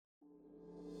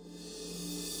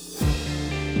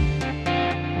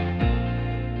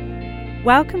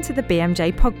Welcome to the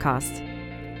BMJ podcast.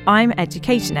 I'm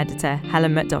Education Editor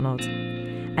Helen MacDonald,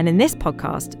 and in this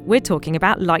podcast we're talking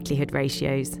about likelihood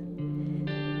ratios.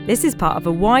 This is part of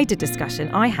a wider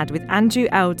discussion I had with Andrew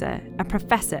Elder, a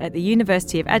professor at the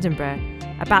University of Edinburgh,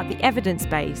 about the evidence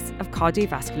base of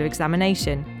cardiovascular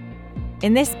examination.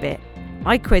 In this bit,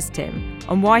 I quizzed him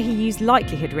on why he used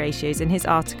likelihood ratios in his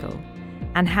article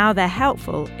and how they're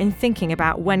helpful in thinking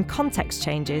about when context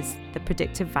changes the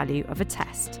predictive value of a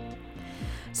test.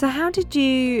 So how did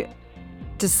you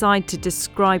decide to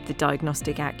describe the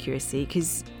diagnostic accuracy?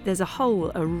 Because there's a whole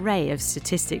array of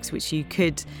statistics which you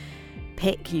could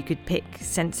pick. You could pick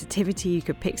sensitivity, you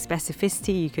could pick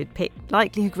specificity, you could pick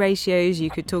likelihood ratios, you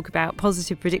could talk about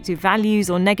positive predictive values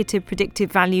or negative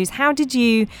predictive values. How did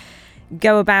you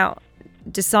go about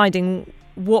deciding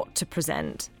what to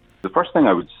present? The first thing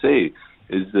I would say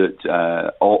is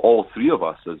that all three of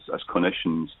us as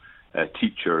clinicians,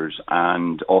 teachers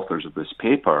and authors of this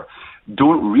paper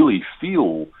don't really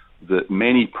feel that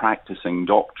many practicing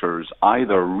doctors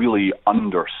either really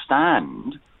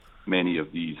understand many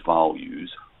of these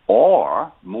values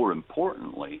or, more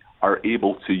importantly, are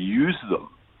able to use them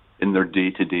in their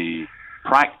day-to-day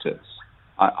practice.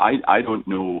 I don't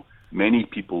know many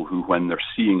people who, when they're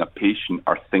seeing a patient,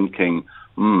 are thinking,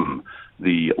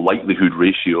 the likelihood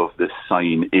ratio of this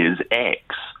sign is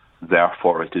X,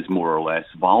 therefore it is more or less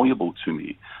valuable to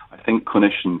me. I think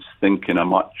clinicians think in a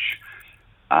much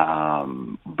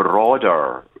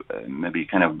broader, maybe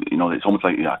kind of, it's almost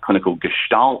like a clinical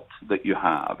gestalt that you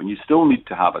have, and you still need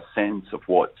to have a sense of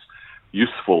what's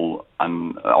useful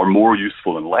or more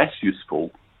useful and less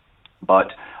useful.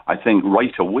 But I think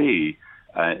right away,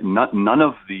 none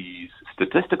of these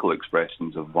statistical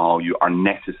expressions of value are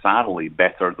necessarily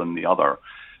better than the other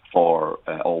for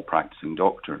all practicing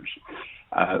doctors.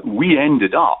 We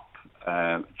ended up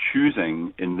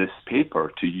choosing in this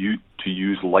paper to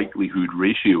use likelihood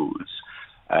ratios,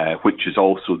 which is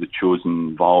also the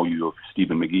chosen value of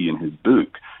Stephen McGee in his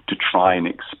book, to try and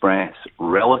express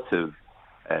relative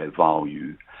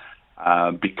value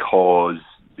because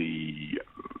the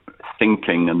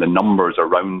thinking and the numbers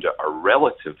around it are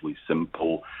relatively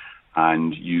simple.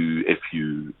 And if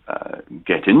you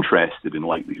get interested in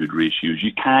likelihood ratios,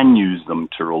 you can use them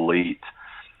to relate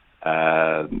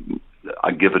a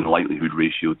given likelihood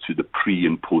ratio to the pre-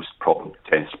 and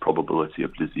post-test probability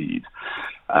of disease.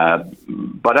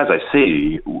 But as I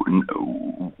say,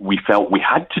 we felt we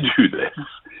had to do this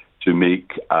to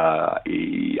make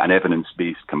an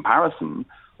evidence-based comparison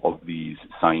of these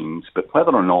signs. But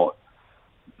whether or not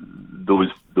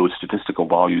those statistical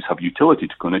values have utility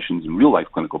to clinicians in real-life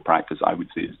clinical practice, I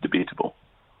would say is debatable.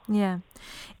 Yeah.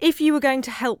 If you were going to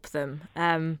help them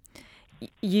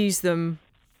use them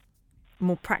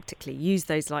more practically, use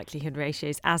those likelihood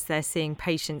ratios as they're seeing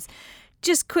patients,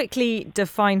 just quickly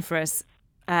define for us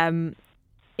in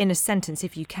a sentence,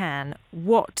 if you can,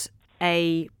 what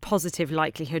a positive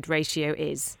likelihood ratio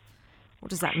is.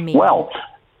 What does that mean? Well,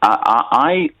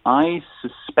 I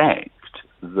suspect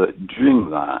that doing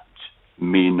that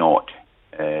may not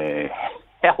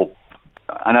help,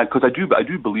 and because I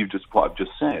do believe just what I've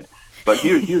just said. But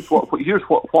here's what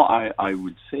I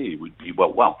would say would be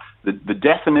the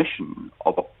definition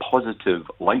of a positive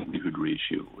likelihood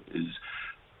ratio is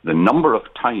the number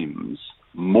of times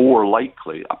more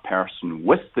likely a person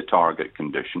with the target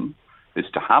condition is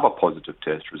to have a positive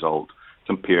test result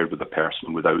compared with a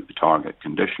person without the target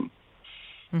condition.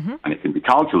 Mm-hmm. And it can be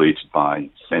calculated by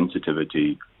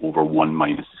sensitivity over 1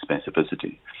 minus the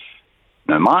specificity.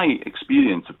 Now, my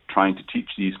experience of trying to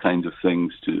teach these kinds of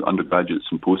things to undergraduates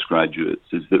and postgraduates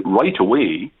is that right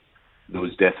away,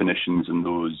 those definitions and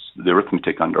the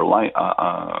arithmetic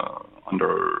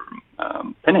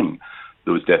underpinning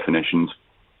those definitions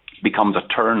becomes a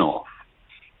turn-off,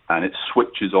 and it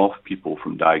switches off people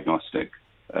from diagnostic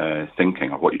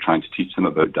thinking, or what you're trying to teach them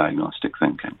about diagnostic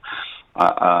thinking.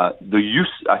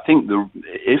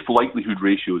 If likelihood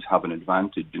ratios have an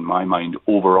advantage in my mind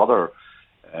over other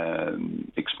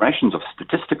expressions of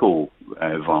statistical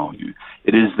value,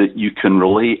 it is that you can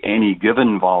relate any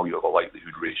given value of a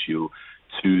likelihood ratio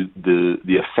to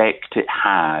the effect it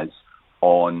has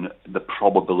on the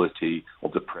probability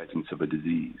of the presence of a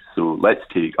disease. So let's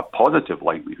take a positive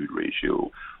likelihood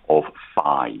ratio of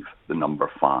 5, the number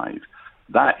 5.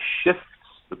 That shifts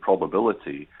the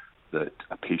probability that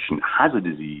a patient has a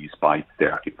disease by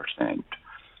 30%.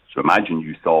 So imagine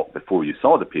you thought before you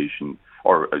saw the patient,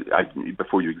 or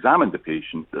before you examined the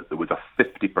patient, that there was a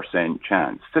 50%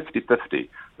 chance, 50-50,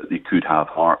 that they could have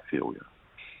heart failure.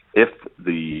 If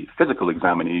the physical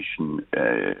examination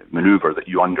maneuver that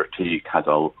you undertake has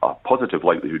a positive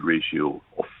likelihood ratio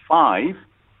of 5,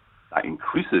 that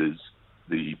increases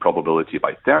the probability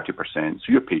by 30%,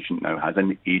 so your patient now has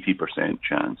an 80%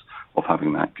 chance of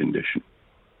having that condition.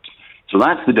 So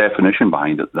that's the definition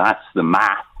behind it. That's the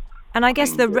math. And I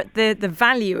guess the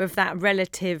value of that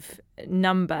relative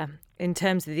number in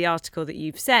terms of the article that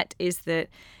you've set is that,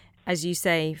 as you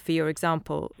say, for your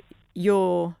example,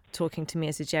 you're talking to me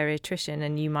as a geriatrician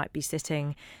and you might be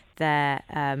sitting there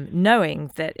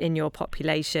knowing that in your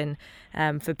population,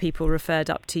 for people referred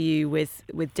up to you with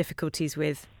difficulties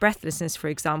with breathlessness, for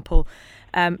example,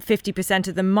 50%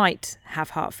 of them might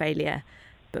have heart failure.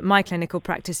 But my clinical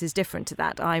practice is different to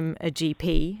that. I'm a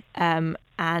GP,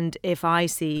 and if I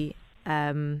see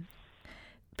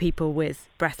people with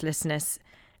breathlessness,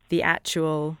 the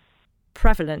actual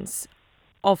prevalence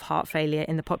of heart failure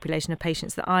in the population of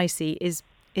patients that I see is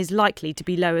likely to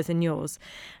be lower than yours.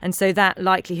 And so that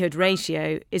likelihood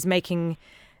ratio is making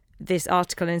this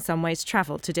article in some ways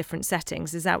travel to different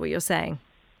settings. Is that what you're saying?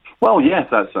 Well, yes,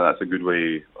 that's a good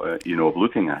way, of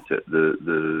looking at it.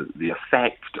 The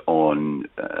effect on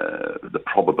the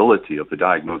probability of the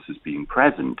diagnosis being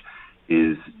present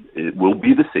it will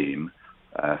be the same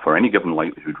for any given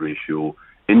likelihood ratio,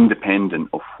 independent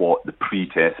of what the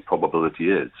pre-test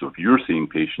probability is. So if you're seeing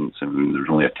patients and there's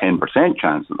only a 10%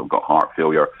 chance that they've got heart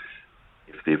failure,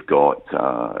 if they've got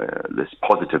this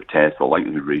positive test, a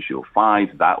likelihood ratio of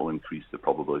 5, that will increase the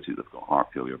probability that they've got heart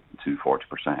failure to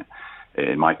 40%.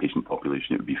 In my patient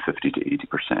population, it would be 50 to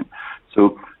 80%.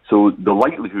 So the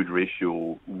likelihood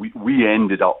ratio we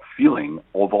ended up feeling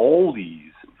of all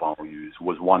these values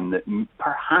was one that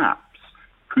perhaps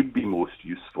could be most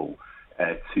useful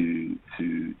to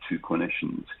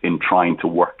clinicians in trying to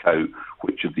work out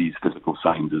which of these physical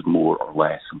signs is more or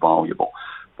less valuable.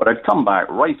 But I'd come back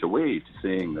right away to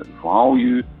saying that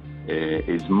value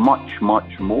is much,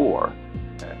 much more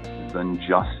than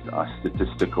just a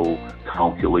statistical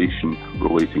calculation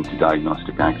relating to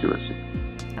diagnostic accuracy.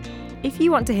 If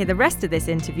you want to hear the rest of this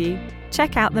interview,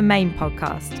 check out the main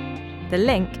podcast. The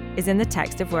link is in the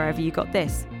text of wherever you got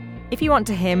this. If you want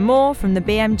to hear more from the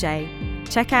BMJ,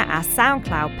 check out our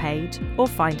SoundCloud page or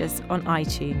find us on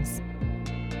iTunes.